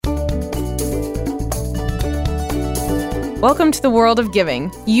Welcome to the world of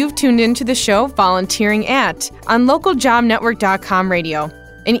giving. You've tuned into the show Volunteering At on localjobnetwork.com radio.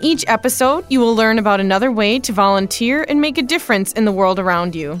 In each episode, you will learn about another way to volunteer and make a difference in the world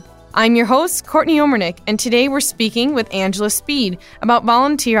around you. I'm your host, Courtney Omernick, and today we're speaking with Angela Speed about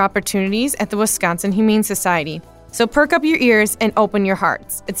volunteer opportunities at the Wisconsin Humane Society. So perk up your ears and open your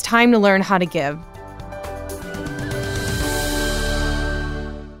hearts. It's time to learn how to give.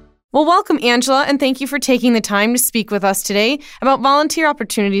 Well, welcome, Angela, and thank you for taking the time to speak with us today about volunteer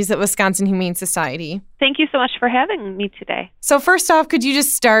opportunities at Wisconsin Humane Society. Thank you so much for having me today. So first off, could you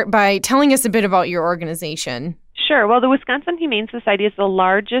just start by telling us a bit about your organization? Sure. Well, the Wisconsin Humane Society is the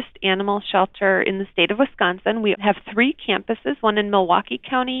largest animal shelter in the state of Wisconsin. We have 3 campuses, one in Milwaukee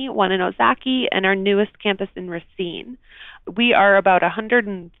County, one in Ozaukee, and our newest campus in Racine. We are about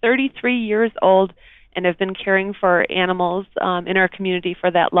 133 years old and have been caring for animals in our community for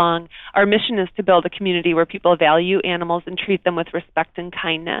that long. Our mission is to build a community where people value animals and treat them with respect and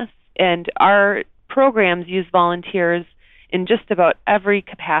kindness. And our programs use volunteers in just about every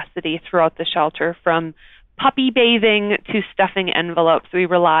capacity throughout the shelter, from puppy bathing to stuffing envelopes. We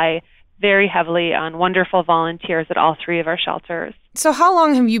rely very heavily on wonderful volunteers at all 3 of our shelters. So how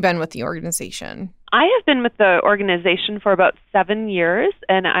long have you been with the organization? I have been with the organization for about 7 years,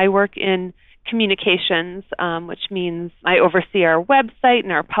 and I work in communications, which means I oversee our website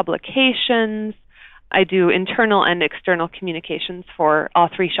and our publications. I do internal and external communications for all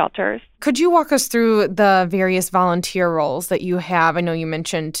 3 shelters. Could you walk us through the various volunteer roles that you have? I know you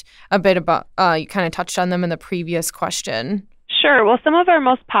mentioned a bit about, you kind of touched on them in the previous question. Sure. Well, some of our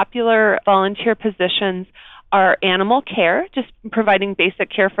most popular volunteer positions are animal care, just providing basic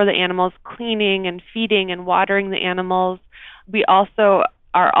care for the animals, cleaning and feeding and watering the animals. We also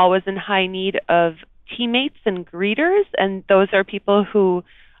are always in high need of teammates and greeters, and those are people who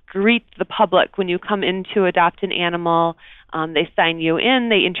greet the public when you come in to adopt an animal. They sign you in,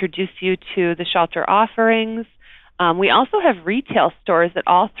 they introduce you to the shelter offerings. We also have retail stores at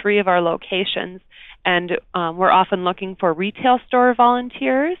all 3 of our locations, and we're often looking for retail store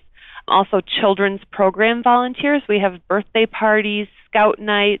volunteers, also children's program volunteers. We have birthday parties, scout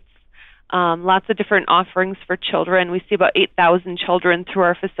nights, lots of different offerings for children. We see about 8,000 children through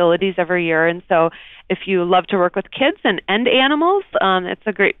our facilities every year. And so if you love to work with kids and animals, it's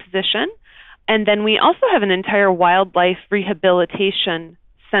a great position. And then we also have an entire wildlife rehabilitation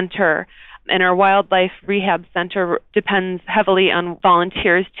center. And our wildlife rehab center depends heavily on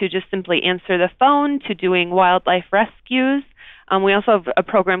volunteers to just simply answer the phone, to doing wildlife rescues. We also have a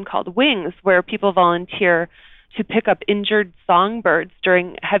program called Wings, where people volunteer to pick up injured songbirds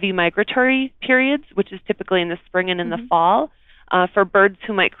during heavy migratory periods, which is typically in the spring and in the fall, for birds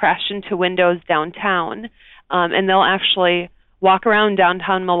who might crash into windows downtown. And they'll actually walk around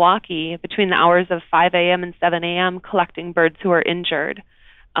downtown Milwaukee between the hours of 5 a.m. and 7 a.m. collecting birds who are injured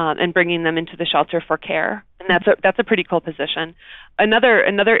and bringing them into the shelter for care. And that's a pretty cool position.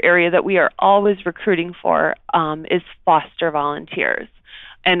 Another area that we are always recruiting for is foster volunteers.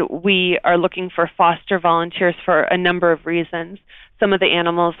 And we are looking for foster volunteers for a number of reasons. Some of the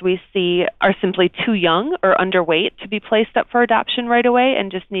animals we see are simply too young or underweight to be placed up for adoption right away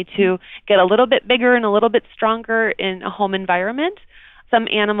and just need to get a little bit bigger and a little bit stronger in a home environment. Some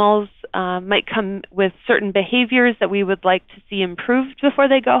animals might come with certain behaviors that we would like to see improved before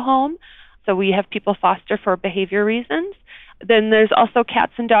they go home. So we have people foster for behavior reasons. Then there's also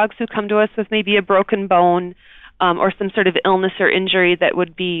cats and dogs who come to us with maybe a broken bone, or some sort of illness or injury that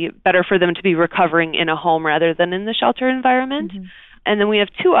would be better for them to be recovering in a home rather than in the shelter environment. And then we have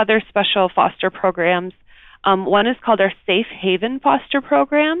 2 other special foster programs. One is called our Safe Haven Foster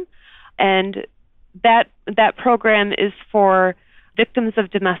Program, and that program is for victims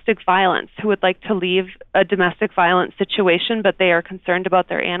of domestic violence who would like to leave a domestic violence situation, but they are concerned about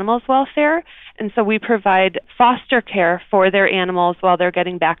their animals' welfare. And so we provide foster care for their animals while they're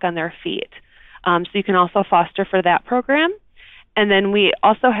getting back on their feet. So you can also foster for that program. And then we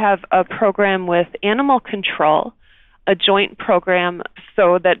also have a program with Animal Control, a joint program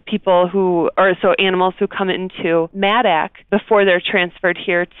so that animals who come into MADAC before they're transferred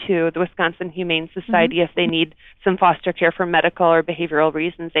here to the Wisconsin Humane Society, if they need some foster care for medical or behavioral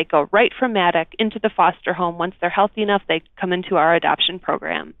reasons, they go right from MADAC into the foster home. Once they're healthy enough, they come into our adoption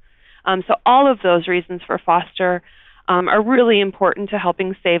program. So all of those reasons for foster are really important to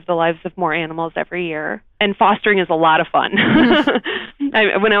helping save the lives of more animals every year. And fostering is a lot of fun.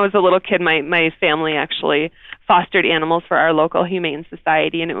 When I was a little kid, my family actually fostered animals for our local humane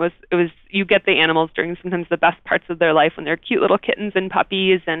society, and it was you get the animals during sometimes the best parts of their life when they're cute little kittens and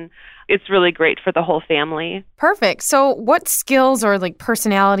puppies, and it's really great for the whole family. Perfect. So what skills or like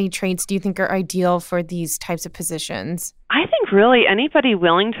personality traits do you think are ideal for these types of positions? I think really anybody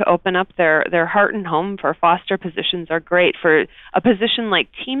willing to open up their heart and home for foster positions are great. For a position like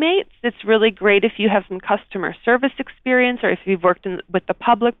teammates, it's really great if you have some customer service experience or if you've worked with the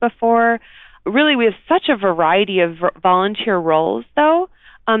public before. Really, we have such a variety of volunteer roles, though,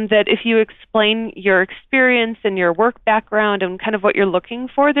 that if you explain your experience and your work background and kind of what you're looking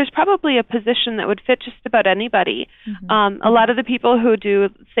for, there's probably a position that would fit just about anybody. A lot of the people who do,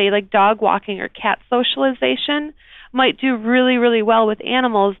 say, like dog walking or cat socialization might do really, really well with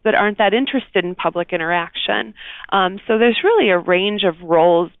animals but aren't that interested in public interaction. So there's really a range of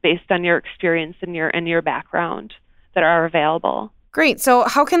roles based on your experience and your background that are available. Great. So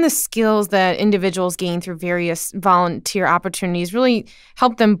how can the skills that individuals gain through various volunteer opportunities really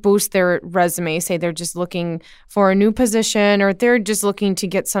help them boost their resume? Say they're just looking for a new position or they're just looking to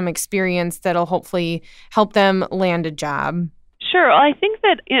get some experience that'll hopefully help them land a job. Sure. Well, I think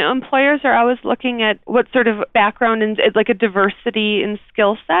that employers are always looking at what sort of background and like a diversity in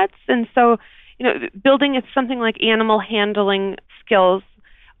skill sets. And so, building something like animal handling skills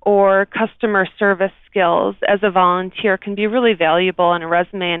or customer service skills as a volunteer can be really valuable on a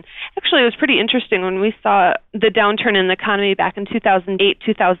resume. And actually, it was pretty interesting when we saw the downturn in the economy back in 2008,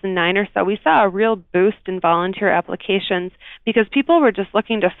 2009 or so. We saw a real boost in volunteer applications because people were just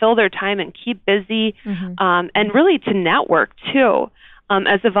looking to fill their time and keep busy and really to network, too.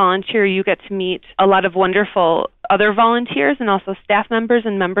 As a volunteer, you get to meet a lot of wonderful other volunteers and also staff members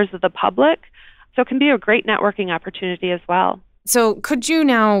and members of the public. So it can be a great networking opportunity as well. So could you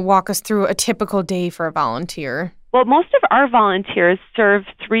now walk us through a typical day for a volunteer? Well, most of our volunteers serve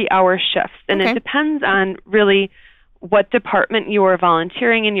 3-hour shifts, and It depends on really what department you are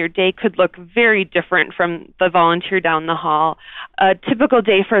volunteering in. Your day could look very different from the volunteer down the hall. A typical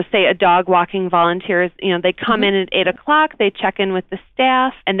day for, say, a dog walking volunteer is, they come in at 8 o'clock, they check in with the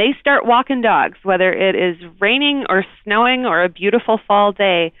staff, and they start walking dogs, whether it is raining or snowing or a beautiful fall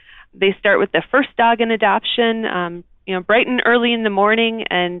day. They start with the first dog in adoption, bright and early in the morning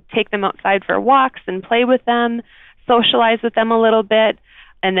and take them outside for walks and play with them, socialize with them a little bit,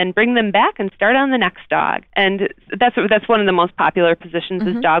 and then bring them back and start on the next dog. And that's one of the most popular positions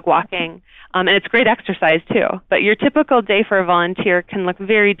is dog walking. And it's great exercise, too. But your typical day for a volunteer can look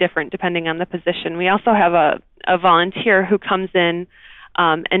very different depending on the position. We also have a volunteer who comes in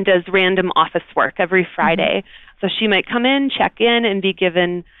and does random office work every Friday. So she might come in, check in, and be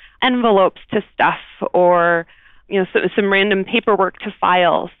given envelopes to stuff or some random paperwork to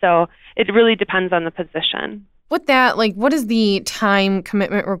file. So it really depends on the position. With that, what is the time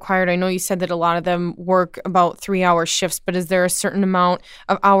commitment required? I know you said that a lot of them work about 3-hour shifts, but is there a certain amount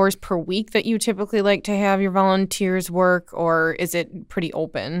of hours per week that you typically like to have your volunteers work, or is it pretty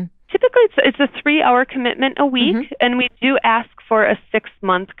open? Typically, it's a 3-hour commitment a week, and we do ask for a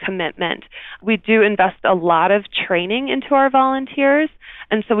 6-month commitment. We do invest a lot of training into our volunteers,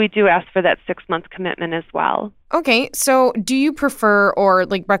 and so we do ask for that 6-month commitment as well. Okay, so do you prefer or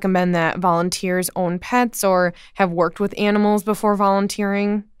recommend that volunteers own pets or have worked with animals before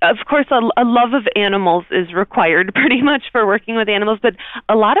volunteering? Of course, a love of animals is required pretty much for working with animals, but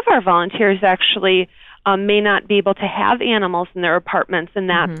a lot of our volunteers actually may not be able to have animals in their apartments, and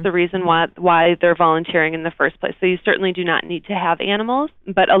that's the reason why they're volunteering in the first place. So you certainly do not need to have animals,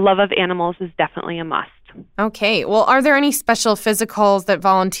 but a love of animals is definitely a must. Okay. Well, are there any special physicals that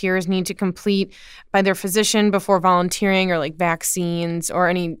volunteers need to complete by their physician before volunteering, or vaccines or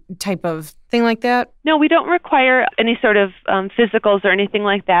any type of thing like that? No, we don't require any sort of physicals or anything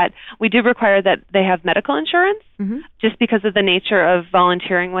like that. We do require that they have medical insurance just because of the nature of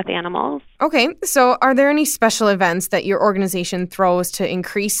volunteering with animals. Okay. So are there any special events that your organization throws to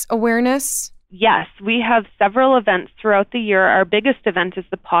increase awareness? Yes, we have several events throughout the year. Our biggest event is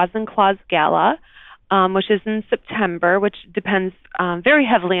the Paws and Claws Gala, which is in September, which depends very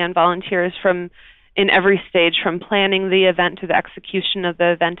heavily on volunteers in every stage, from planning the event to the execution of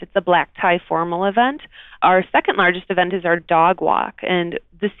the event. It's a black tie formal event. Our second largest event is our dog walk, and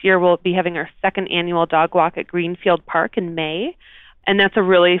this year we'll be having our second annual dog walk at Greenfield Park in May. And that's a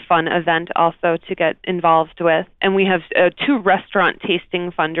really fun event also to get involved with. And we have 2 restaurant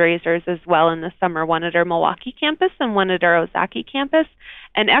tasting fundraisers as well in the summer, one at our Milwaukee campus and one at our Ozaki campus.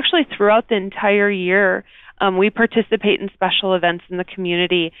 And actually throughout the entire year, we participate in special events in the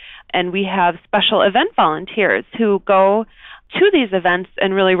community, and we have special event volunteers who go to these events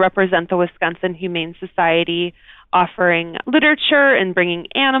and really represent the Wisconsin Humane Society, offering literature and bringing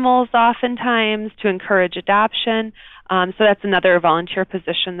animals oftentimes to encourage adoption. So that's another volunteer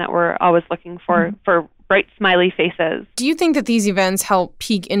position that we're always looking for bright, smiley faces. Do you think that these events help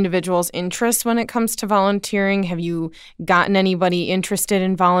pique individuals' interest when it comes to volunteering? Have you gotten anybody interested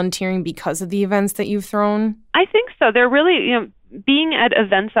in volunteering because of the events that you've thrown? I think so. They're really, being at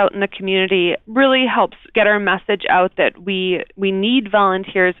events out in the community really helps get our message out that we need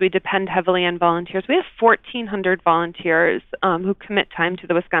volunteers. We depend heavily on volunteers. We have 1,400 volunteers who commit time to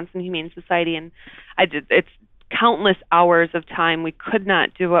the Wisconsin Humane Society, and it's countless hours of time. We could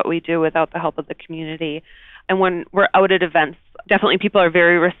not do what we do without the help of the community. And when we're out at events, definitely people are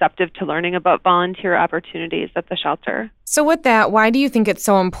very receptive to learning about volunteer opportunities at the shelter. So with that, why do you think it's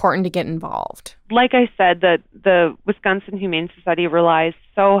so important to get involved? Like I said, the Wisconsin Humane Society relies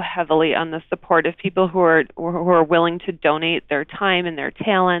so heavily on the support of people who are willing to donate their time and their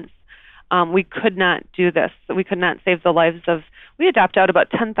talents. We could not do this. We could not save the lives of, we adopt out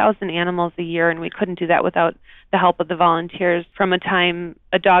about 10,000 animals a year, and we couldn't do that without the help of the volunteers. From the time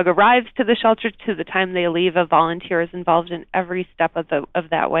a dog arrives to the shelter to the time they leave, a volunteer is involved in every step of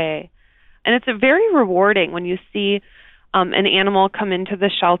that way. And it's very rewarding when you see an animal come into the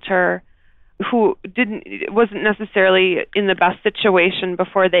shelter who wasn't necessarily in the best situation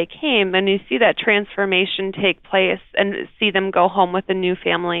before they came, and you see that transformation take place and see them go home with a new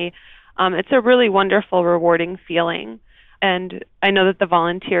family. It's a really wonderful, rewarding feeling. And I know that the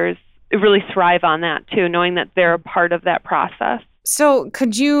volunteers really thrive on that too, knowing that they're a part of that process. So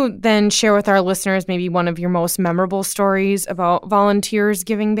could you then share with our listeners maybe one of your most memorable stories about volunteers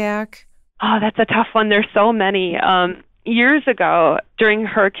giving back? Oh, that's a tough one. There's so many. Years ago, during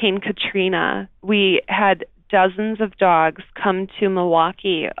Hurricane Katrina, we had dozens of dogs come to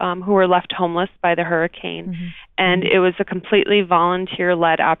Milwaukee who were left homeless by the hurricane. Mm-hmm. And it was a completely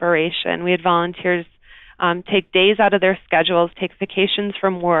volunteer-led operation. We had volunteers take days out of their schedules, take vacations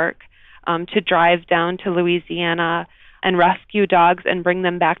from work to drive down to Louisiana and rescue dogs and bring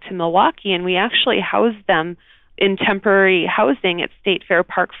them back to Milwaukee. And we actually housed them in temporary housing at State Fair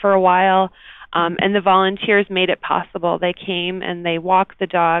Park for a while. And the volunteers made it possible. They came and they walked the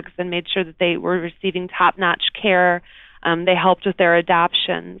dogs and made sure that they were receiving top-notch care. They helped with their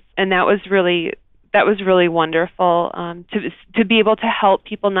adoptions. And that was really wonderful to be able to help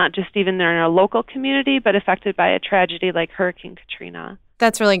people, not just even in our local community, but affected by a tragedy like Hurricane Katrina.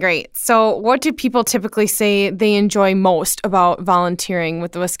 That's really great. So what do people typically say they enjoy most about volunteering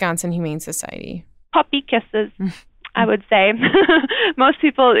with the Wisconsin Humane Society? Puppy kisses, I would say. Most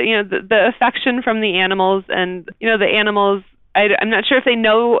people, the affection from the animals, and, the animals, I'm not sure if they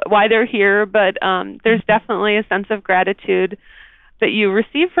know why they're here, but there's definitely a sense of gratitude that you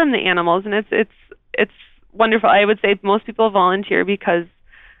receive from the animals, and it's wonderful. I would say most people volunteer because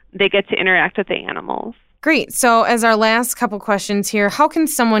they get to interact with the animals. Great. So as our last couple questions here, how can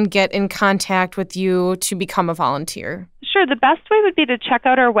someone get in contact with you to become a volunteer? Sure. The best way would be to check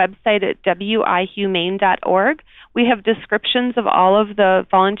out our website at wihumane.org. We have descriptions of all of the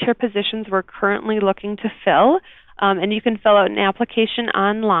volunteer positions we're currently looking to fill, and you can fill out an application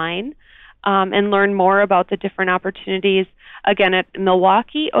online and learn more about the different opportunities, again, at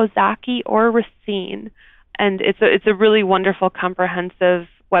Milwaukee, Ozaukee, or Racine. And it's a really wonderful, comprehensive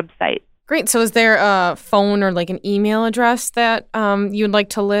website. Great. So is there a phone or like an email address that you'd like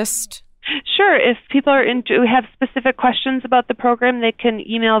to list? Sure. If people have specific questions about the program, they can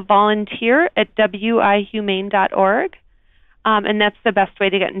email volunteer@wihumane.org. And that's the best way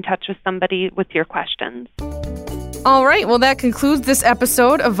to get in touch with somebody with your questions. All right. Well, that concludes this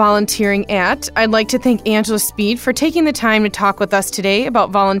episode of Volunteering At. I'd like to thank Angela Speed for taking the time to talk with us today about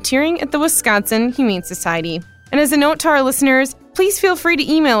volunteering at the Wisconsin Humane Society. And as a note to our listeners, please feel free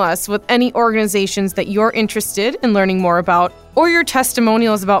to email us with any organizations that you're interested in learning more about, or your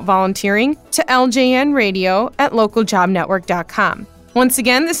testimonials about volunteering to ljnradio@localjobnetwork.com. Once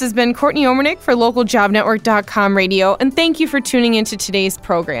again, this has been Courtney Omernick for localjobnetwork.com radio, and thank you for tuning into today's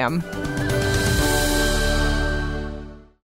program.